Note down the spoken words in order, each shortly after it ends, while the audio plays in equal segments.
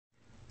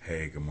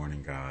Hey, good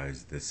morning,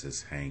 guys. This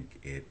is Hank.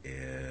 It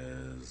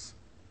is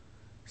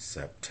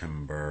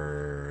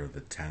September the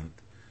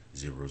 10th,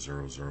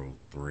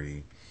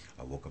 0003.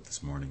 I woke up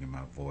this morning and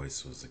my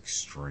voice was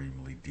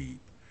extremely deep.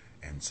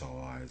 And so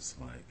I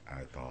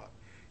thought,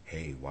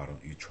 hey, why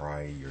don't you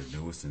try your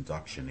newest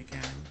induction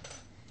again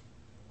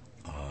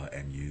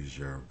and use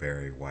your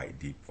very white,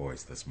 deep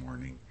voice this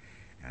morning?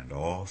 And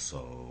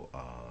also,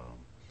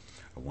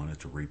 I wanted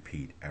to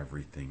repeat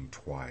everything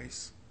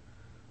twice.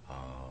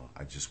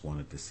 I just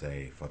wanted to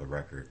say, for the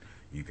record,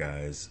 you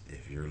guys,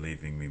 if you're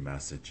leaving me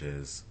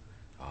messages,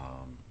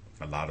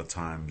 a lot of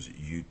times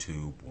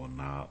YouTube will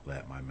not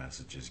let my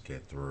messages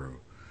get through.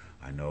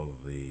 I know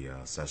the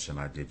session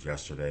I did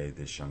yesterday,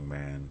 this young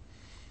man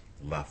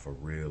left a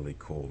really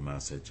cool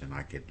message, and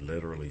I could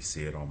literally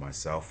see it on my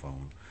cell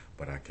phone,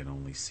 but I can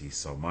only see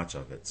so much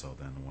of it. So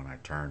then when I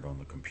turned on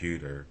the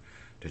computer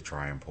to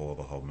try and pull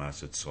the whole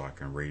message so I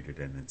can read it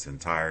in its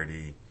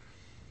entirety,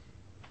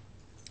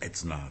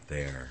 it's not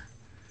there.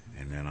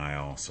 And then I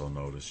also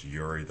noticed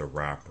Yuri the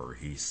rapper,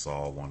 he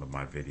saw one of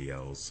my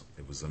videos.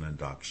 It was an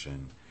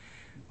induction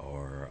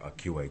or a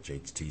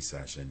QHHT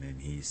session, and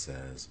he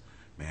says,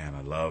 man, I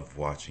love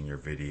watching your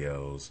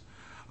videos.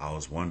 I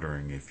was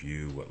wondering if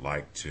you would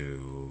like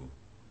to,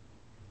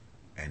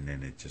 and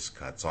then it just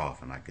cuts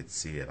off, and I could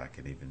see it. I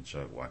could even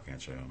show, well, I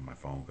can't show you on my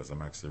phone because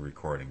I'm actually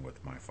recording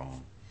with my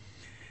phone.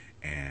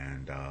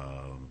 And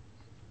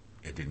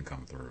it didn't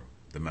come through.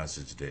 The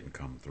message didn't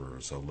come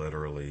through. So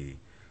literally,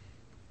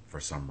 for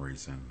some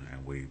reason,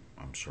 and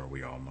I'm sure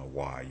we all know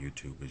why,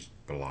 YouTube is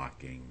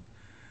blocking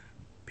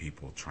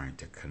people trying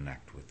to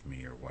connect with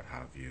me or what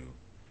have you.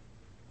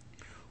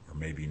 Or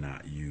maybe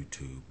not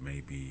YouTube,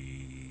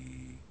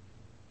 maybe,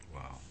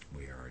 well,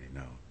 we already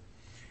know.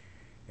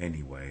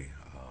 Anyway,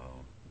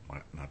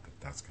 not that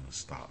that's going to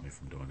stop me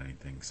from doing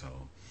anything.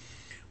 So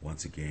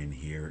once again,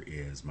 here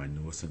is my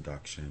newest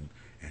induction,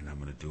 and I'm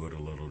going to do it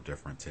a little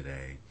different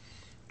today.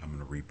 I'm going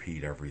to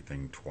repeat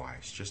everything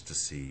twice just to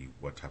see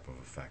what type of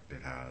effect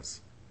it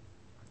has.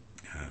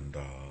 And,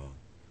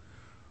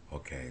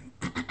 okay.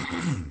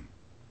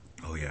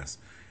 Oh, yes.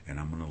 And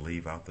I'm going to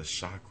leave out the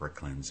chakra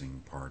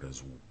cleansing part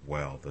as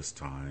well this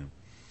time,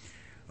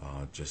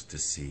 just to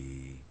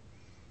see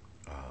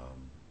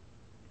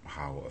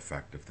how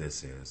effective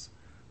this is.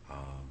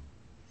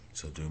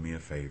 So do me a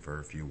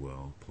favor, if you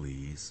will,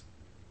 please.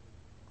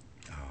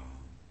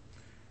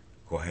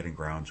 Go ahead and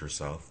ground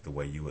yourself the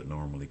way you would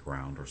normally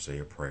ground or say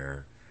a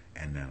prayer,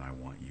 and then I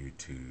want you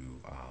to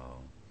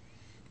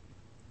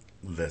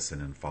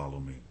listen and follow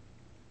me.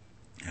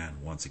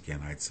 And once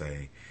again, I'd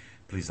say,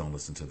 please don't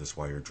listen to this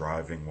while you're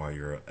driving, while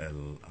you're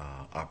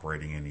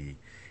operating any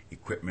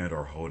equipment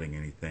or holding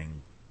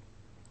anything.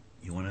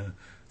 You want to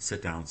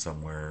sit down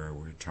somewhere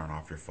where you turn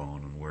off your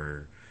phone and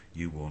where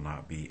you will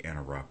not be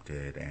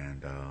interrupted.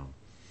 And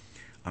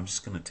I'm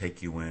just going to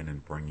take you in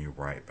and bring you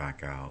right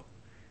back out.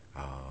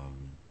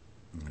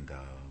 And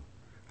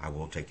I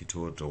will take you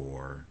to a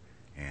door,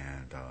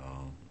 and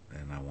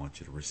I want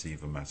you to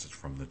receive a message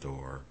from the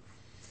door.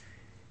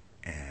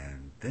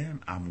 And then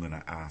I'm going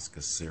to ask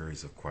a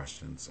series of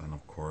questions. And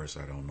of course,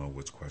 I don't know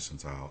which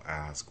questions I'll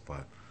ask,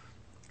 but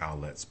I'll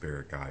let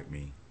Spirit guide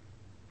me.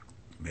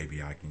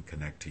 Maybe I can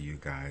connect to you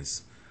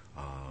guys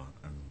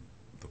and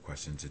the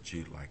questions that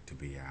you'd like to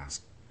be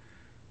asked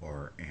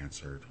or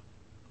answered.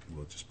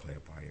 We'll just play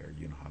it by ear.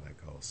 You know how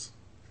that goes.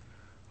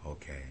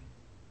 Okay.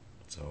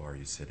 So are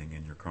you sitting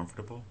and you're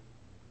comfortable?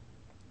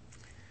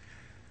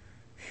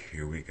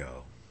 Here we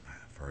go.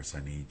 First,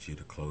 I need you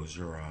to close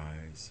your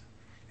eyes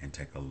and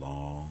take a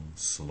long,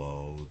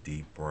 slow,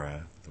 deep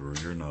breath through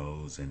your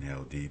nose.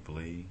 Inhale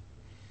deeply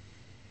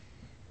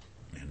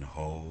and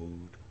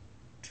hold.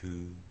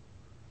 2,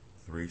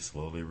 3.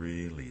 Slowly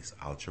release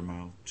out your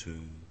mouth. 2,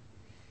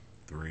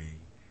 3,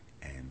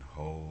 and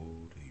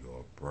hold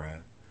your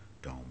breath.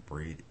 Don't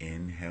breathe.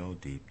 Inhale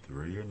deep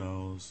through your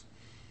nose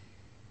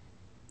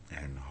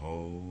and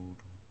hold.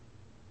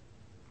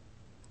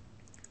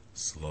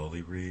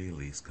 Slowly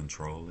release,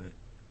 control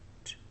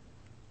it,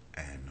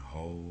 and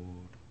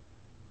hold.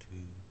 2,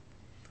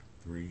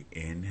 3.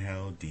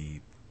 Inhale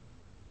deep.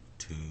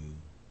 2,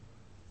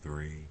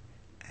 3,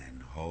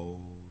 and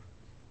hold.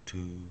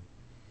 2,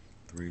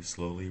 3.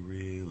 Slowly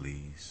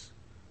release.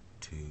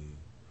 2,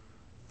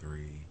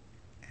 3,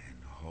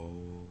 and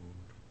hold.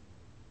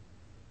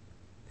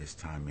 This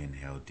time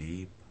inhale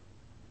deep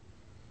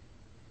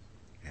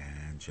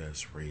and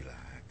just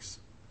relax.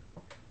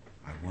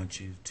 I want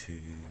you to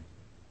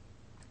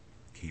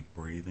keep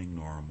breathing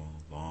normal,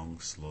 long,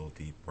 slow,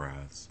 deep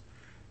breaths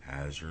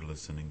as you're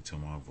listening to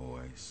my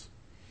voice.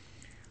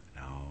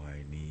 Now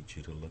I need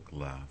you to look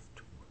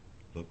left,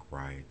 look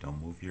right,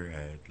 don't move your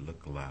head,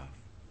 look left,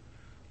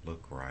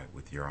 look right.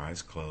 With your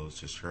eyes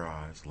closed, just your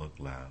eyes, look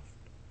left,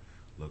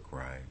 look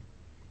right,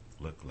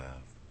 look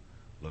left,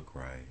 look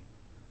right,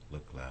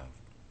 look left,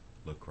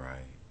 look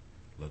right,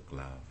 look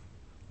left,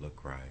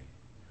 look right,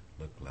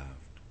 look left,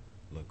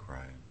 look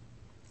right,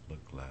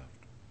 look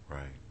left,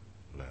 right,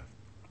 left,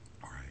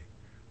 right,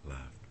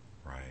 left,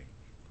 right,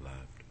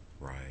 left,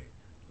 right,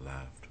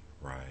 left,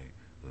 right,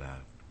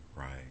 left,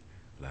 right,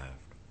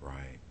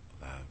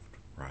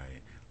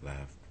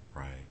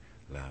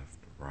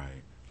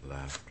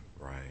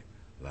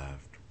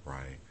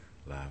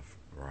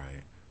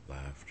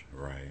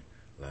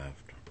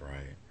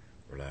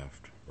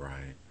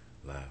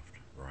 left,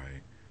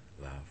 right,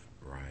 left,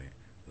 right,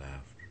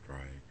 left,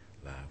 right,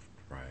 left,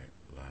 right,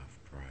 left,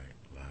 right,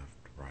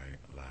 left, right,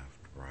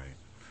 left, right,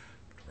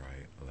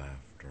 right,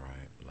 left,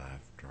 right,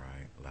 left,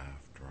 right,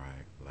 left,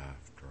 right,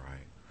 left,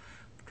 right,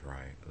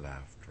 right,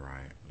 left,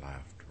 right,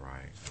 left,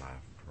 right,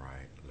 left,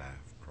 right,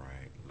 left,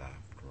 right,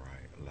 left, right,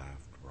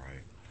 left,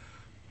 right,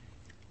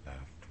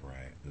 left,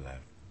 right,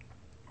 left,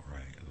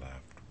 right,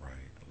 left,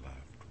 right,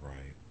 left,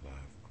 right,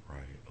 left,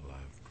 right,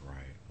 left,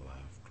 right,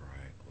 left,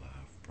 right,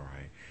 left,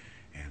 right,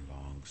 and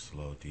long,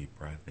 slow, deep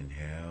breath.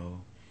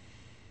 Inhale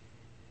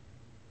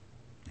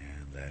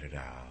and let it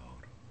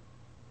out.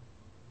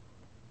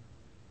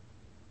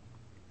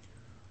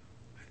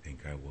 I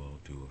think I will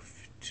do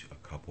a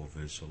couple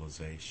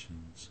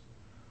visualizations.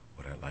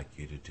 What I'd like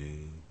you to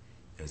do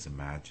is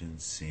imagine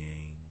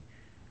seeing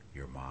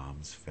your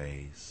mom's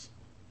face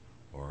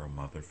or a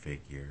mother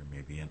figure,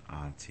 maybe an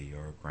auntie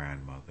or a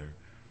grandmother.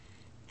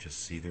 Just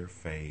see their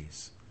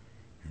face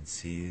and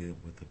see it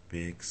with a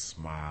big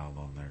smile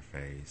on their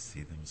face.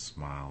 See them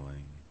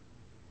smiling.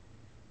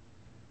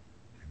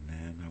 And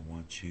then I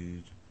want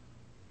you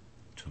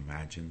to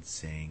imagine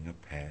seeing a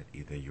pet,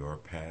 either your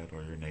pet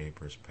or your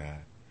neighbor's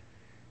pet,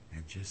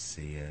 and just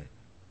see it.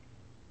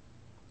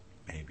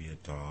 Maybe a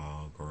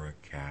dog or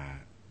a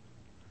cat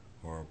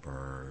or a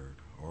bird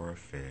or a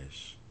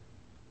fish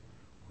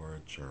or a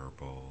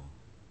gerbil.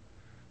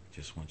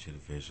 Just want you to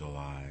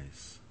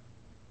visualize.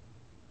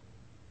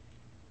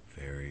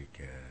 Very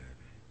good.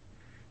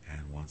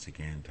 And once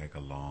again, take a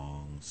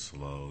long,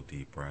 slow,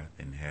 deep breath.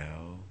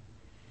 Inhale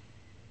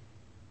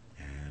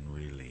and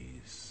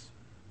release.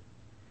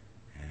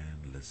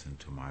 And listen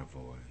to my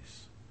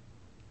voice.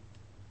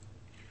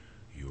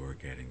 You are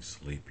getting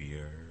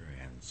sleepier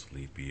and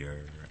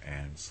sleepier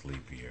and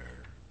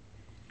sleepier.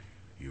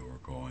 You are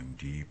going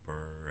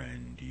deeper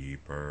and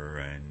deeper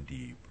and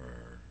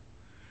deeper.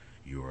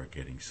 You are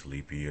getting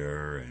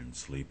sleepier and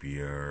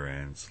sleepier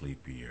and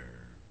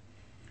sleepier.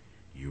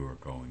 You are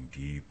going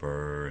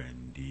deeper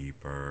and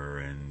deeper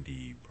and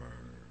deeper.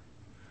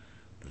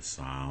 The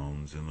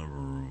sounds in the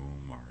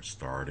room are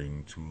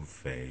starting to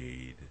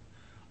fade.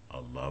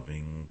 A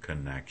loving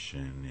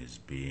connection is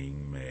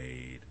being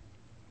made.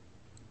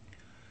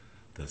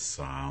 The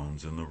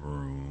sounds in the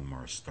room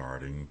are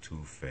starting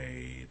to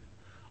fade.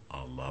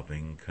 A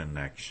loving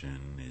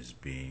connection is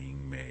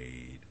being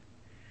made.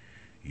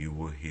 You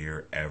will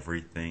hear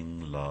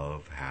everything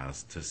love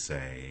has to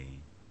say,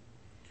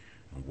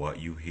 and what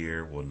you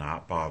hear will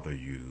not bother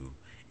you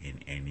in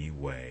any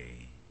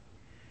way.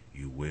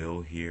 You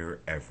will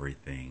hear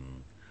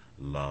everything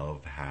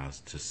love has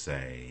to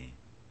say.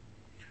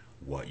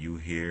 What you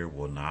hear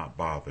will not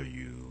bother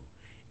you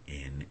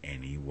in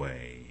any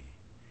way.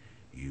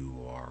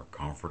 You are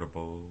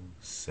comfortable,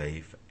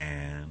 safe,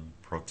 and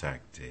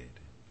protected.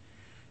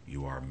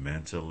 You are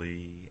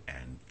mentally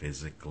and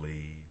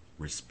physically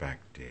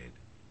respected.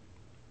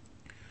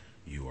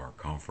 You are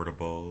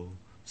comfortable,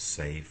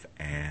 safe,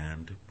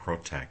 and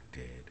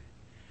protected.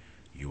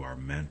 You are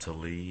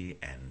mentally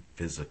and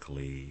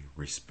physically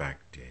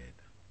respected.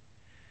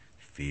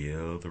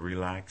 Feel the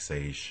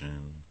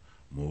relaxation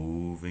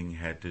moving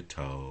head to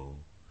toe.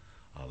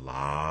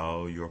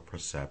 Allow your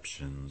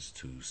perceptions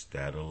to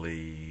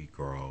steadily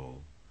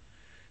grow.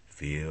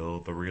 Feel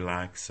the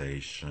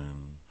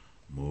relaxation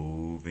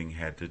moving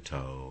head to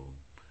toe.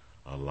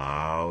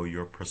 Allow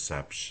your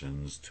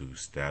perceptions to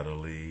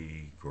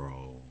steadily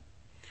grow.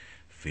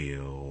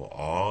 Feel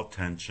all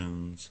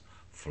tensions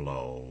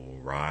flow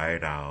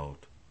right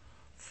out,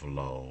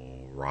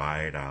 flow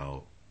right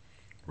out.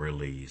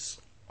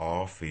 Release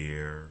all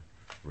fear,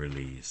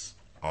 release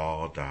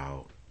all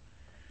doubt.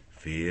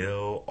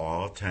 Feel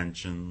all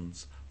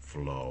tensions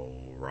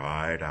flow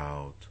right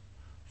out,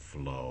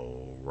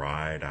 flow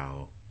right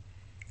out.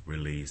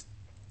 Release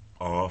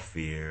all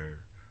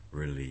fear,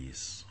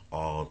 release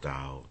all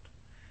doubt.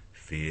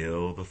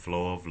 Feel the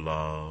flow of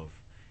love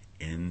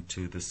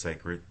into the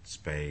sacred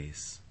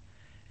space.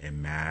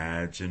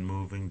 Imagine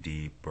moving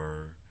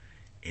deeper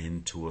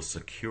into a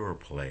secure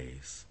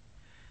place.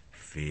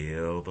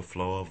 Feel the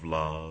flow of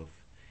love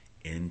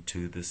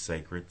into the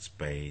sacred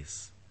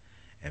space.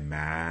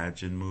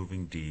 Imagine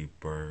moving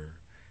deeper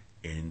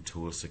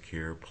into a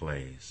secure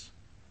place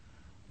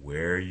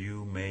where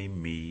you may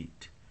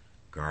meet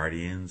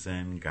guardians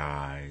and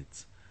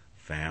guides,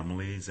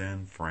 families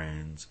and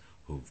friends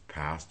who've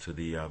passed to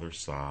the other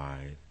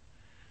side,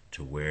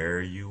 to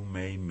where you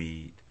may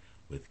meet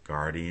with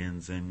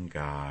guardians and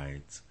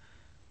guides,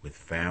 with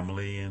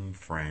family and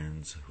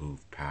friends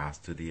who've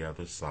passed to the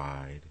other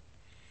side,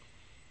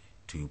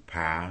 to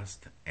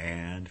past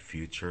and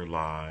future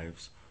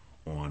lives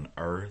on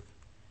earth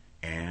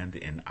and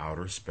in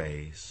outer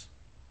space,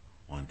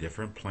 on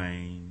different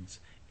planes,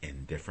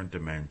 in different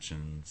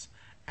dimensions,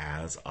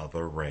 as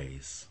other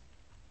race,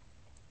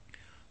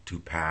 to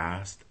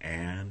past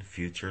and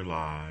future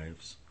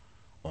lives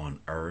on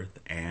earth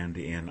and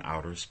in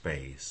outer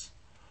space,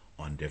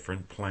 on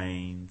different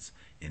planes,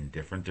 in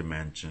different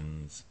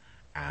dimensions,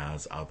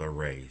 as other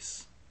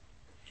race.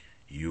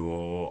 You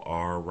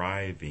are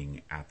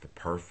arriving at the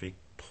perfect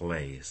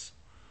place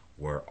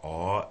where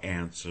all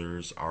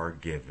answers are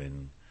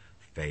given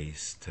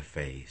face to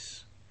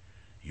face.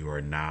 You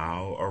are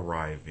now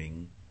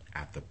arriving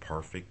at the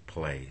perfect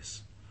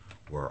place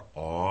where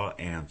all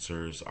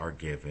answers are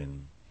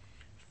given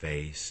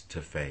face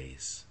to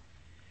face.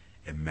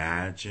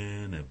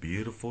 Imagine a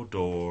beautiful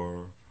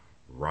door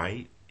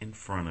right in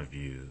front of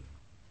you.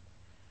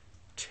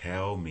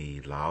 Tell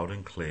me loud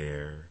and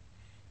clear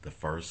the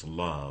first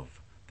love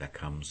that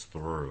comes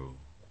through.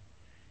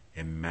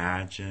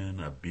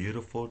 Imagine a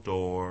beautiful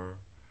door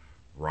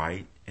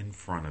right in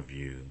front of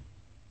you.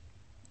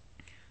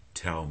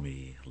 Tell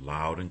me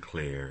loud and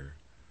clear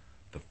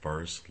the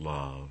first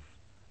love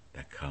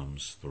that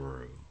comes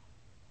through.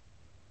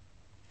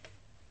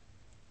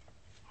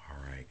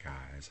 Alright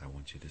guys, I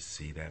want you to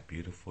see that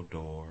beautiful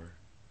door,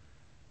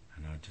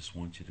 and I just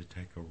want you to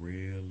take a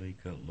really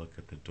good look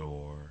at the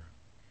door.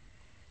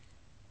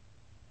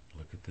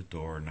 Look at the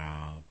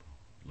doorknob.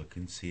 Look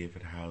and see if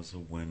it has a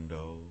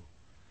window.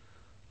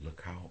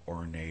 Look how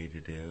ornate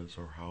it is,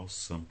 or how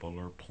simple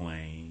or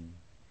plain.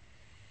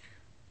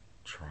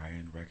 Try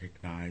and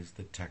recognize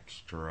the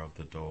texture of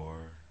the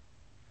door.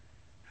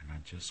 And I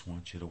just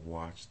want you to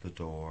watch the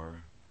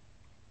door.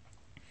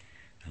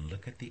 And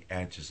look at the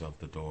edges of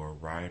the door,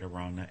 right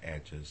around the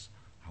edges.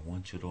 I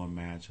want you to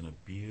imagine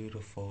a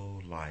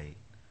beautiful light,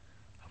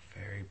 a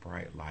very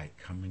bright light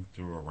coming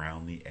through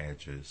around the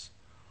edges,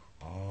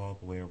 all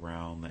the way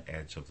around the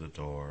edge of the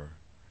door.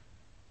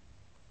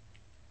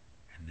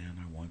 And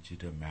then I want you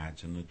to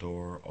imagine the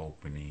door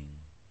opening.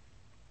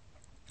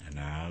 And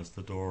as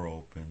the door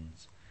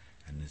opens,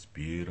 and this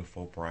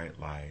beautiful bright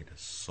light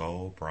is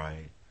so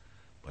bright,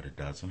 but it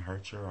doesn't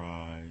hurt your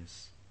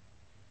eyes.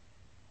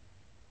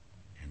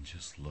 And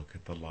just look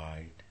at the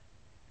light.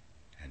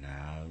 And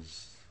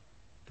as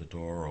the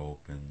door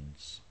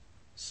opens,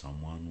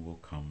 someone will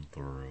come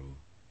through.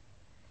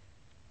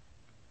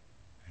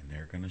 And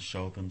they're going to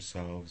show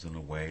themselves in a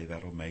way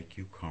that'll make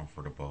you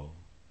comfortable.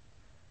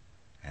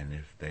 And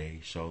if they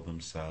show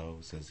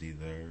themselves as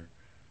either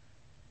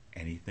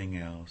anything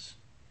else,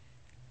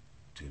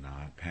 do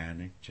not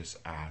panic. Just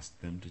ask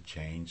them to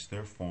change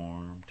their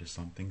form to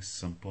something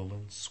simple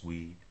and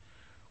sweet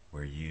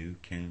where you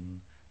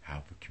can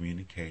have a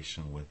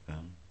communication with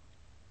them.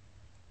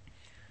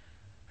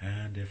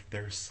 And if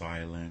they're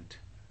silent,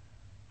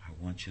 I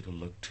want you to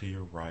look to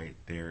your right.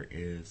 There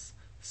is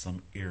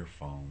some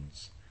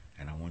earphones,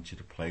 and I want you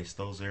to place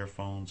those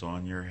earphones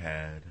on your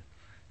head,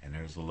 and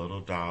there's a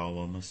little dial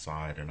on the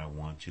side, and I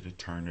want you to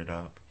turn it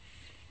up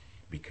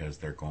because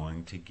they're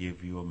going to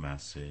give you a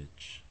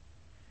message.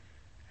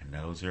 And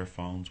those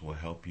earphones will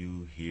help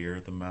you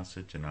hear the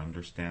message and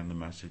understand the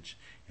message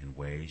in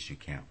ways you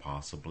can't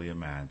possibly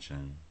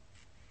imagine.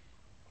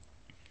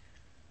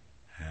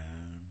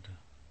 And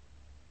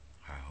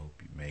I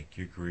hope you make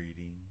your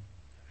greeting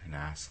and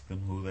ask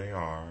them who they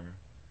are.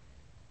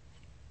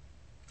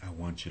 I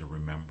want you to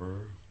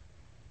remember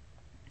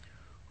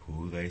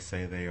who they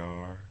say they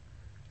are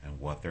and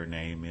what their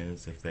name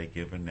is if they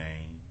give a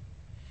name.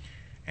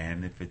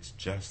 And if it's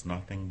just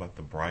nothing but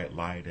the bright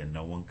light and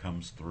no one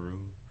comes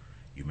through,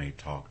 you may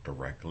talk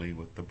directly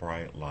with the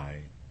bright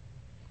light.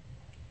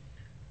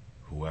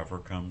 Whoever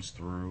comes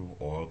through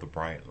or the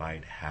bright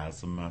light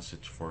has a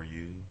message for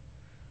you.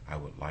 I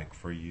would like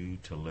for you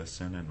to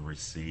listen and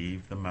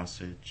receive the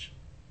message.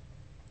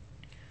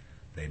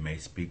 They may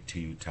speak to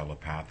you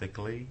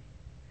telepathically,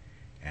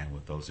 and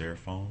with those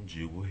earphones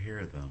you will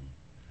hear them.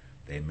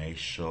 They may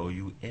show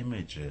you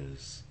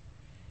images.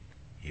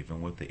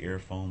 Even with the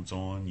earphones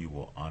on, you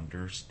will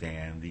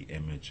understand the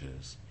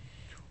images.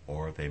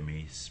 Or they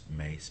may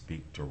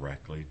speak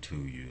directly to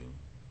you.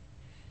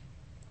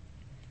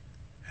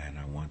 And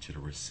I want you to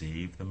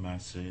receive the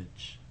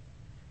message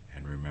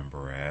and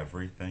remember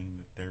everything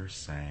that they're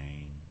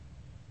saying.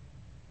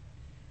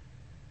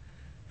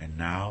 And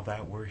now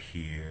that we're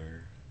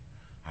here,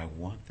 I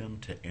want them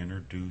to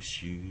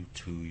introduce you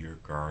to your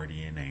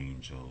guardian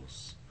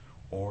angels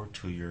or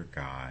to your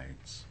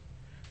guides.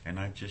 And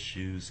I just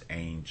use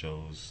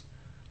angels.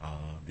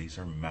 These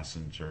are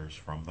messengers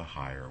from the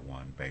higher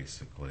one,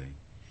 basically.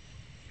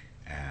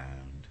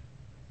 And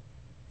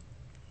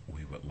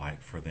we would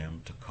like for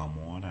them to come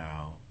on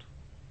out.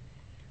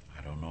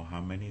 I don't know how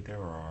many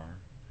there are,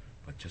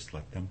 but just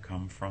let them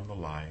come from the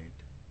light.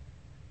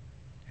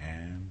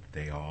 And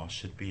they all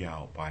should be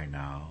out by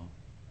now.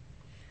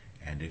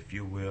 And if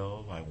you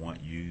will, I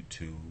want you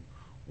to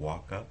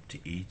walk up to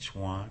each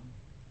one,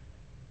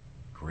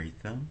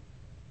 greet them.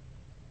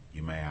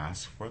 You may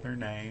ask for their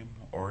name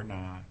or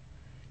not,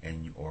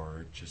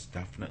 or just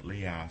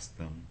definitely ask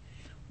them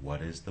what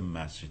is the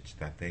message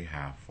that they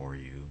have for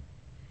you.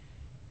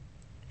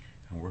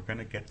 And we're going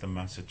to get the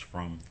message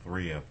from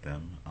 3 of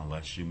them,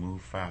 unless you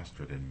move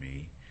faster than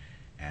me.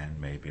 And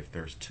maybe if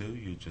there's 2,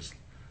 you just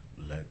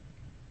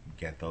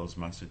get those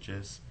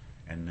messages.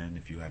 And then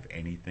if you have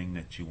anything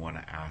that you want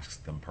to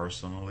ask them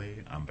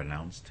personally,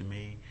 unbeknownst to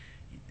me,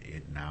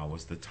 now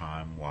is the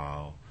time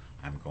while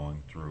I'm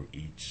going through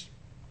each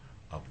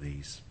of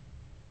these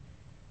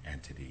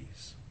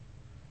entities.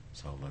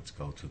 So let's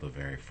go to the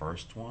very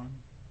first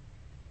one.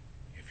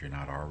 if you're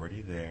not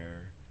already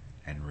there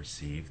and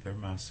receive their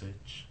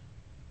message.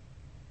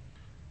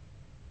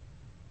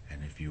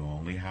 And if you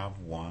only have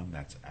one,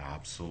 that's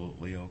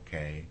absolutely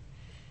okay.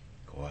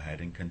 Go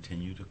ahead and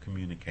continue to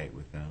communicate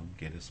with them.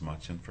 Get as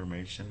much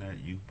information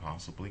that you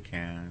possibly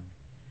can.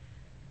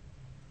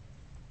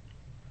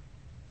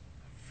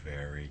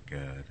 Very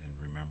good. And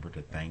remember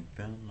to thank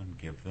them and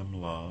give them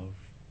love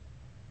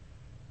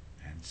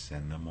and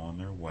send them on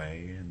their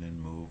way, and then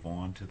move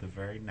on to the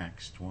very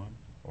next one.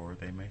 Or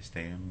they may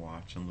stay and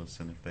watch and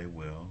listen if they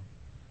will.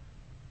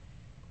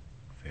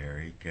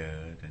 Very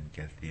good. And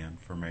get the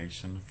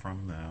information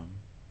from them,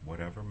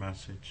 whatever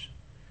message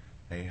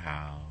they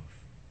have.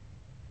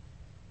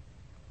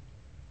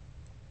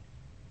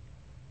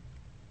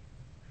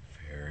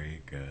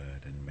 Very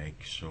good. And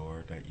make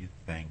sure that you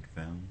thank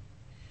them.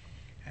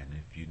 And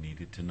if you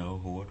needed to know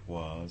who it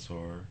was,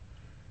 or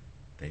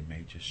they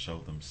may just show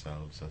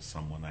themselves as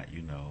someone that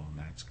you know, and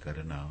that's good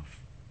enough.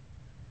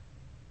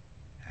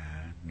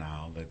 And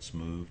now let's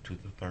move to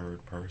the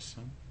third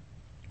person,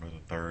 or the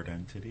third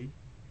entity.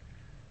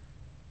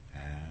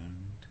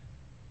 And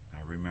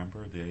now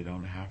remember, they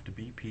don't have to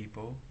be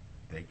people.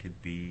 They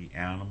could be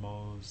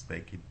animals.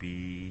 They could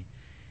be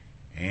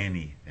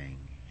anything.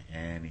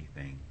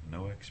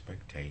 No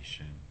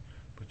expectation.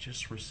 But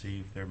just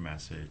receive their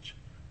message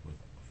with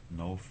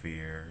no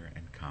fear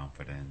and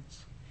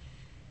confidence.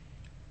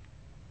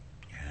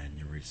 And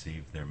you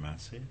receive their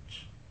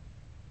message.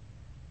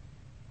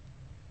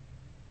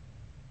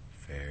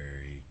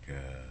 Very good.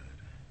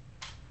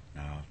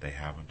 Now, if they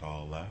haven't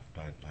all left,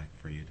 I'd like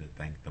for you to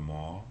thank them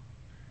all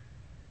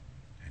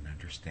and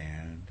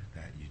understand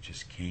that you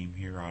just came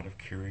here out of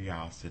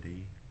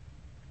curiosity,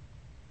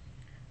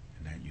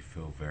 and that you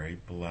feel very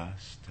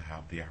blessed to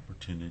have the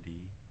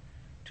opportunity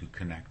to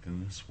connect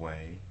in this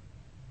way.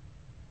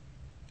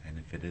 And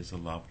if it is a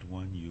loved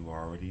one, you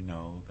already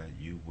know that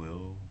you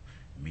will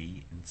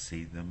meet and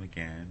see them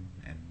again.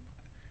 And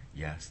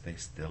yes, they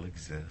still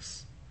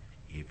exist,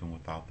 even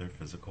without their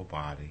physical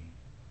body.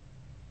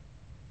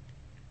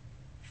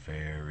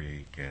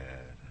 Very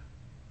good.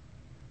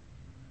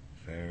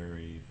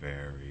 Very,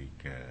 very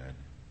good.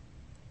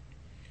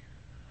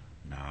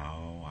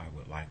 Now I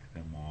would like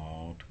them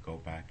all to go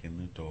back in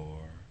the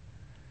door.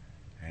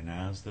 And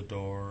as the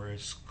door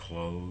is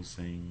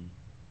closing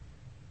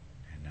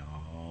and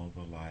all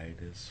the light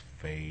is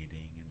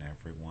fading and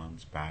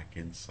everyone's back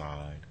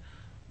inside,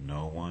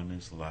 no one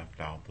is left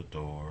out the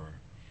door,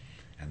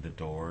 and the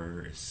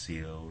door is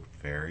sealed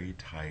very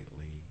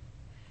tightly.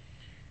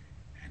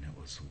 And it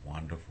was a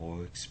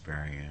wonderful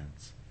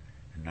experience.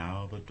 And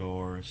now the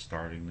door is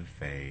starting to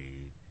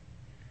fade,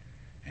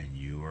 and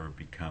you are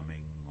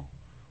becoming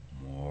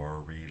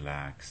more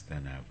relaxed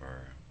than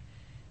ever.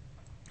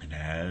 And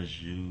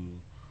as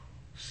you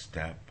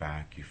step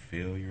back, you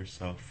feel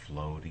yourself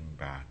floating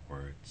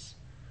backwards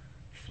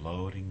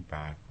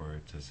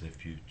as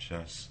if you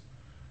just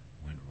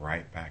went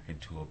right back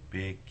into a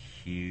big,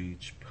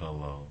 huge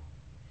pillow.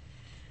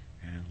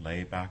 And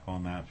lay back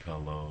on that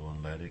pillow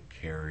and let it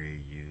carry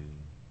you.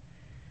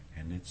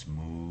 And it's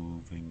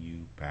moving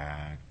you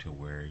back to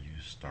where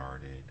you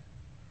started.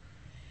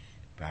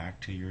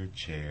 Back to your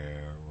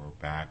chair, or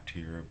back to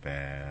your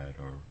bed,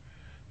 or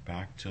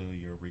back to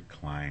your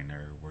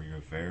recliner where you're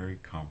very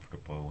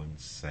comfortable and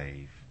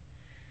safe.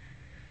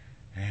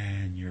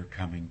 And you're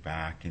coming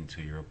back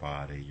into your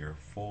body. Your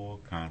full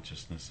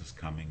consciousness is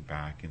coming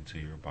back into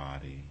your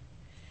body.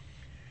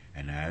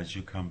 And as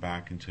you come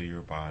back into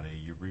your body,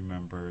 you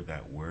remember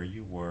that where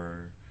you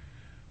were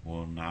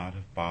will not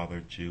have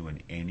bothered you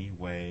in any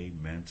way,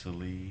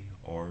 mentally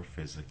or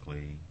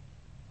physically.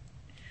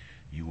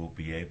 You will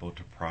be able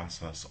to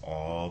process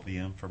all the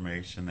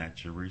information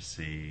that you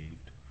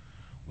received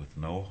with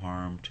no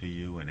harm to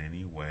you in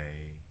any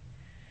way.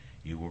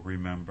 You will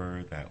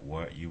remember that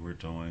what you were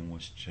doing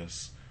was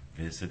just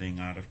visiting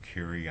out of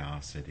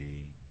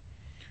curiosity,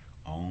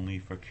 only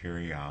for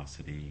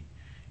curiosity.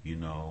 You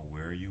know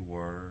where you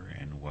were,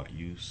 and what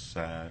you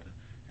said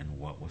and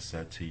what was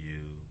said to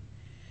you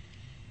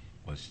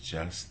was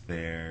just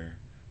there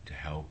to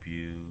help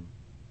you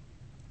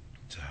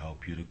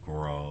to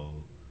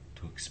grow,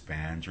 to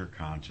expand your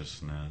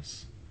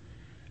consciousness.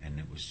 And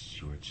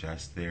you were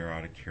just there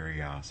out of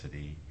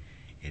curiosity.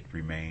 It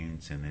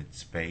remains in its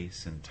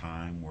space and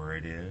time where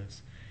it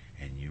is,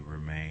 and you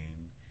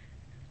remain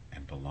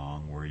and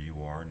belong where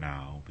you are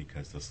now,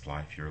 because this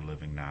life you're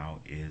living now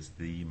is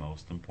the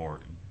most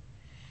important.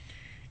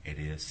 It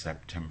is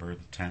September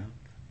the 10th,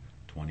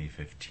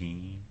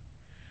 2015.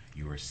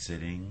 You are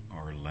sitting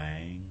or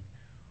laying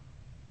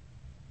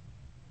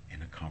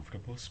in a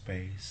comfortable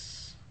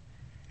space,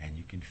 and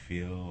you can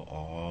feel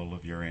all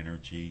of your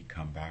energy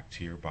come back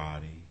to your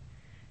body.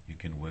 You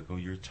can wiggle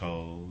your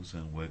toes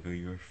and wiggle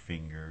your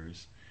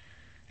fingers,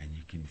 and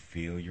you can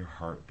feel your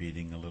heart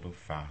beating a little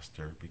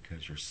faster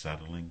because you're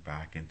settling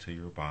back into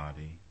your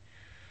body.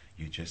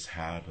 You just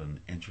had an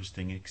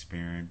interesting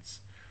experience,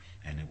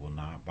 and it will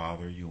not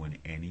bother you in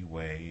any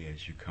way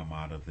as you come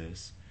out of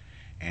this.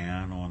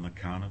 And on the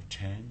count of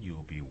 10, you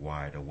will be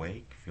wide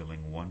awake,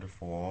 feeling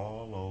wonderful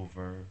all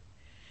over.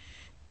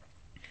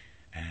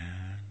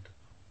 And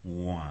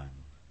 1,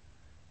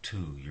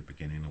 2, you're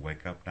beginning to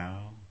wake up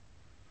now.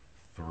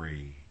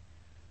 3,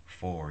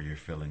 4, you're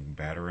feeling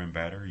better and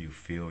better. You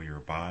feel your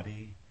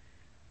body.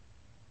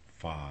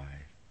 5,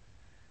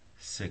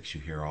 6,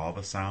 you hear all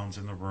the sounds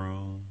in the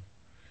room.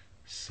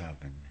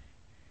 7,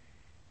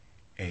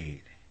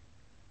 8,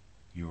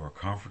 you are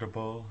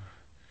comfortable.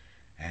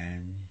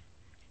 And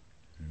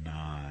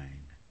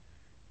 9,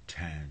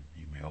 10,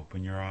 you may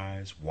open your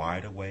eyes,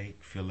 wide awake,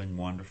 feeling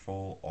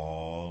wonderful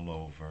all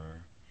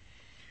over.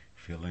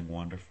 Feeling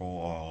wonderful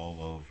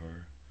all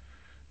over.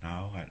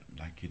 Now I'd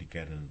like you to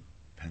get a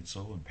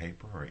pencil and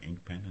paper, or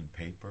ink pen and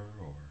paper,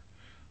 or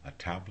a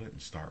tablet,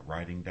 and start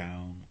writing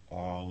down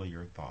all of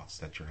your thoughts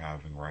that you're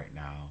having right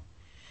now.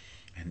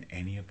 And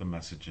any of the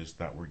messages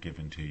that were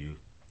given to you,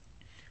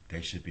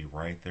 they should be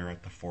right there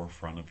at the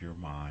forefront of your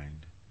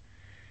mind.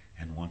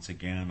 And once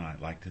again,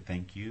 I'd like to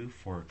thank you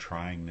for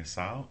trying this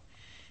out.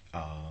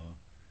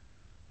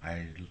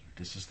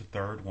 This is the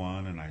third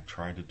one, and I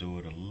tried to do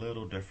it a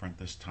little different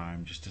this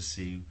time, just to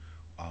see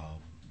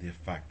the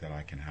effect that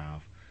I can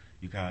have.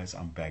 You guys,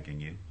 I'm begging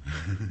you,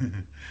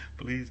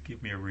 please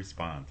give me a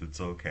response.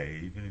 It's okay,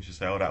 even if you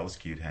say, "Oh, that was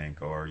cute,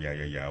 Hank," or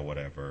 "Yeah,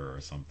 whatever,"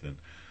 or something,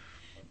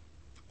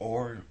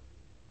 or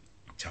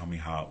tell me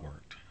how it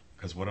worked.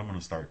 Because what I'm going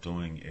to start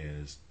doing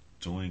is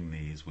doing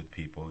these with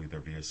people either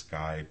via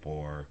Skype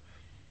or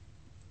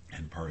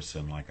in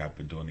person, like I've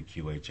been doing the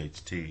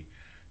QHHT,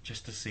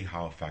 just to see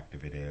how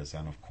effective it is.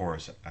 And of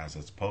course, as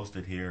it's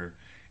posted here,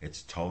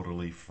 it's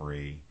totally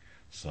free.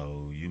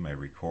 So you may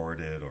record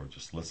it or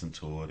just listen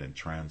to it and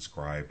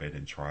transcribe it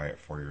and try it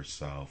for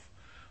yourself.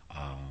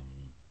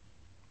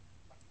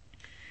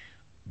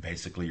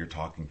 Basically, you're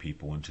talking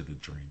people into the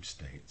dream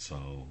state.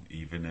 So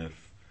even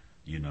if,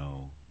 you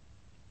know,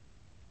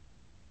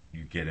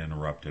 you get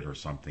interrupted or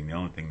something, the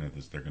only thing that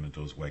they're going to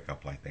do is wake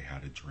up like they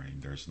had a dream.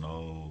 There's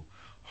no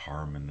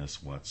harm in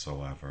this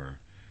whatsoever.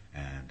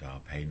 And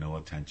pay no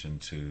attention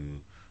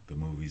to the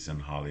movies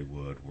in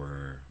Hollywood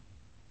where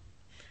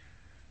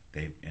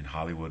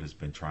Hollywood has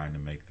been trying to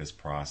make this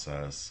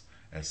process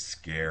as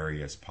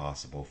scary as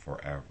possible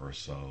forever.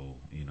 So,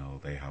 you know,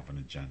 they have an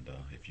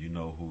agenda. If you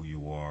know who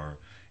you are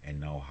and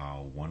know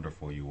how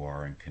wonderful you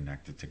are and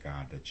connected to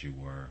God that you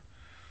were,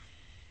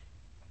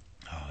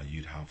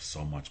 you'd have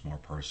so much more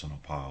personal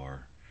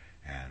power.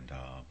 And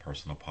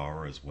personal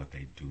power is what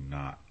they do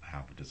not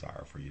have a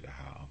desire for you to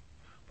have.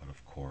 But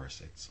of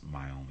course, it's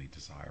my only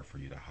desire for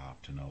you to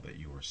have, to know that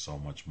you are so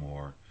much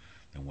more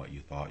than what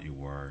you thought you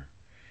were,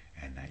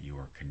 and that you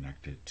are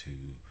connected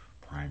to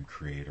Prime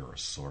Creator or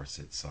Source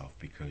itself,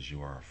 because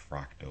you are a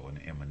fractal, an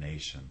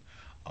emanation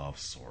of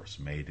Source,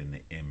 made in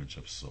the image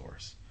of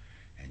Source.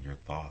 And your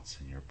thoughts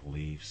and your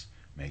beliefs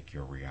make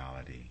your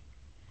reality.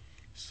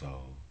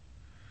 So,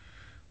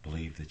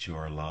 believe that you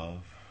are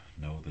love,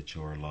 know that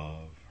you are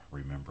love,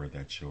 remember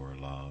that you are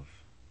love.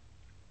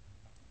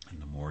 And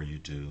the more you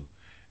do,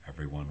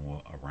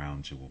 everyone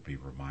around you will be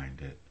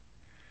reminded,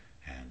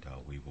 and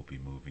we will be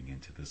moving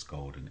into this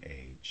golden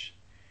age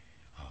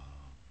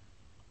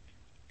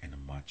in a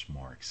much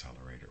more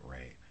accelerated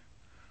rate.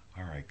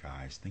 All right,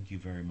 guys, thank you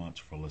very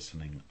much for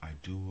listening. I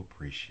do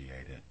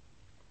appreciate it.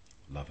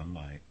 Love and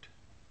light.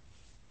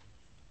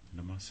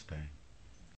 Namaste.